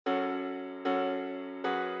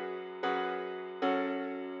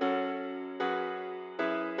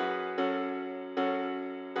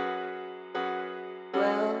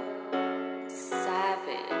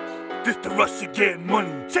This the rush to getting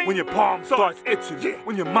money. When your palm starts itching,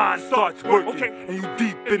 when your mind starts working, and you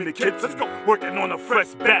deep in the kitchen. Let's go. Working on a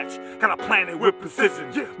fresh batch, gotta plan it with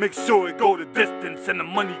precision. Make sure it go the distance and the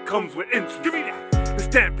money comes with interest. Give me that. The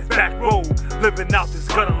stamp is back road, living out this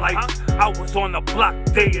gutter life. I was on the block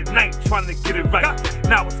day and night trying to get it right.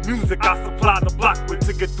 Now it's music I supply the block with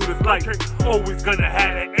to get through this life. Always gonna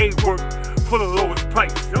have that A work for the lowest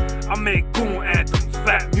price. I make goon anthems,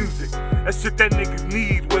 fat music. That shit that niggas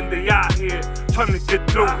need when they out here trying to get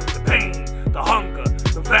through it. The pain, the hunger,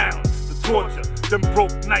 the violence, the torture. Them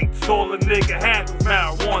broke nights, all a nigga had was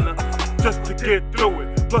marijuana just to get through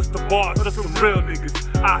it. Plus the bars, just some real niggas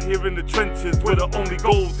out here in the trenches where the only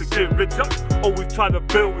goal is to get rich. Always try to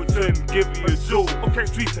build with you and give you a jewel.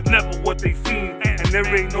 Streets are never what they seem, and there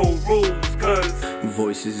ain't no rules, cause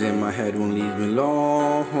voices in my head won't leave me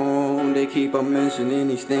alone. They keep on mentioning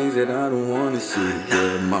these things that I don't wanna see.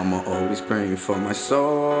 Yeah, mama always praying for my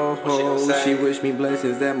soul. She wish me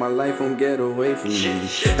blessings that my life won't get away from me.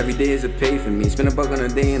 Every day is a pay for me. Spend a buck on a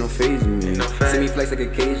day and don't faze me. See me flex like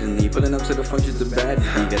occasionally, pulling up to the functions the baddest.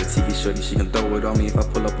 Got a tiki shorty, she can throw it on me. If I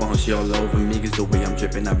pull up on her, she all over me. Cause the way I'm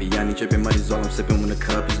dripping, I be yanni dripping. Money's all I'm sipping when the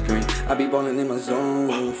cup is green. I be ballin' in my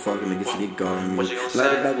zone. Fucking niggas get guarding me.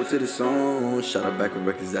 Light it backwards to the song. Shout out back with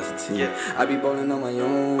records, that's a team. I be ballin' on my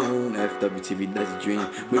own. FWTV, that's a dream.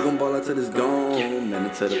 We gon' ball out till it's gone. Man,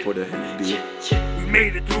 to teleport a hand to do it. We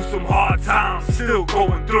made it through some hard times, still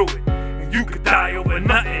going through it. And you could die over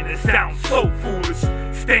nothing, it sounds so foolish.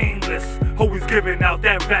 Stainless, always giving out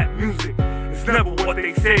that rap music. It's never what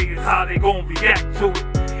they say, it's how they gon' react to it.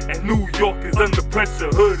 And New York is under pressure,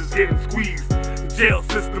 hood is getting squeezed. The jail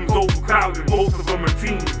system's overcrowded, most of them are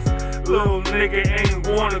teens. Little nigga ain't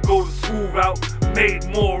wanna go to school route. Made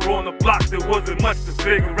more on the block, there wasn't much to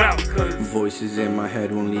figure out. Cause voices in my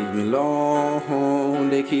head won't leave me alone.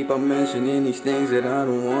 They keep on mentioning these things that I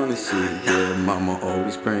don't wanna see. Yeah, mama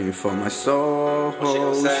always praying for my soul.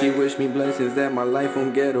 She wish me blessings that my life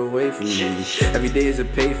won't get away from me. Every day is a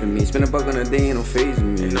pay for me. Spend a buck on a day and don't faze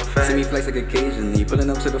me. See me flex like occasionally, pulling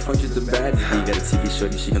up to the functions the baddest. Got a tiki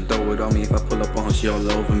shorty, she can throw it on me. If I pull up on her, she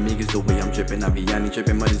all over me. Cause the way I'm dripping, I be yanni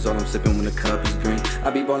dripping. Money's all I'm sipping when the cup is green. I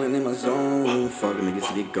be ballin' in my zone. Fucking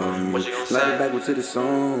niggas get guarding me. Light it backwards to the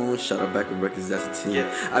song. Shout out back with records, that's a team.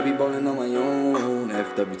 I be ballin' on my own.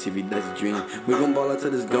 FWTV, that's a dream. We gon' ball out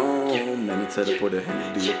till it's gone. Man, to teleport a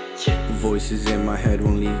hand to do it. Voices in my head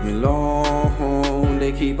won't leave me alone.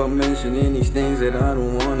 They keep on mentioning these things that I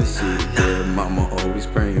don't wanna see. Yeah, mama always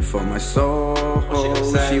praying for my soul.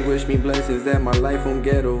 She wish me blessings that my life won't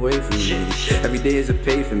get away from me. Every day is a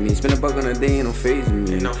pay for me. Spend a buck on a day and don't faze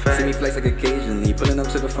me. See me flex like occasionally, pulling up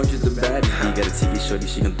to the functions the baddest. Got a tiki shorty,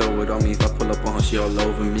 she can throw it on me. If I pull up on her, she all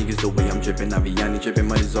over me. Cause the way I'm dripping, I be yanni dripping.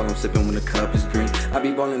 Money's all I'm sipping when the cup is green. I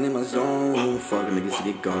be ballin' in my zone. Fucking niggas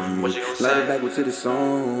get guarding me. Light it backwards to the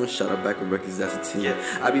song. Shout out back with records, that's a team.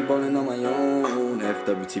 I be ballin' on my own.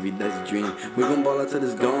 FWTV, that's a dream. We gon' ball out till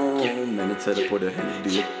it's gone. Man, to teleport a hand to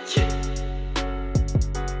do it.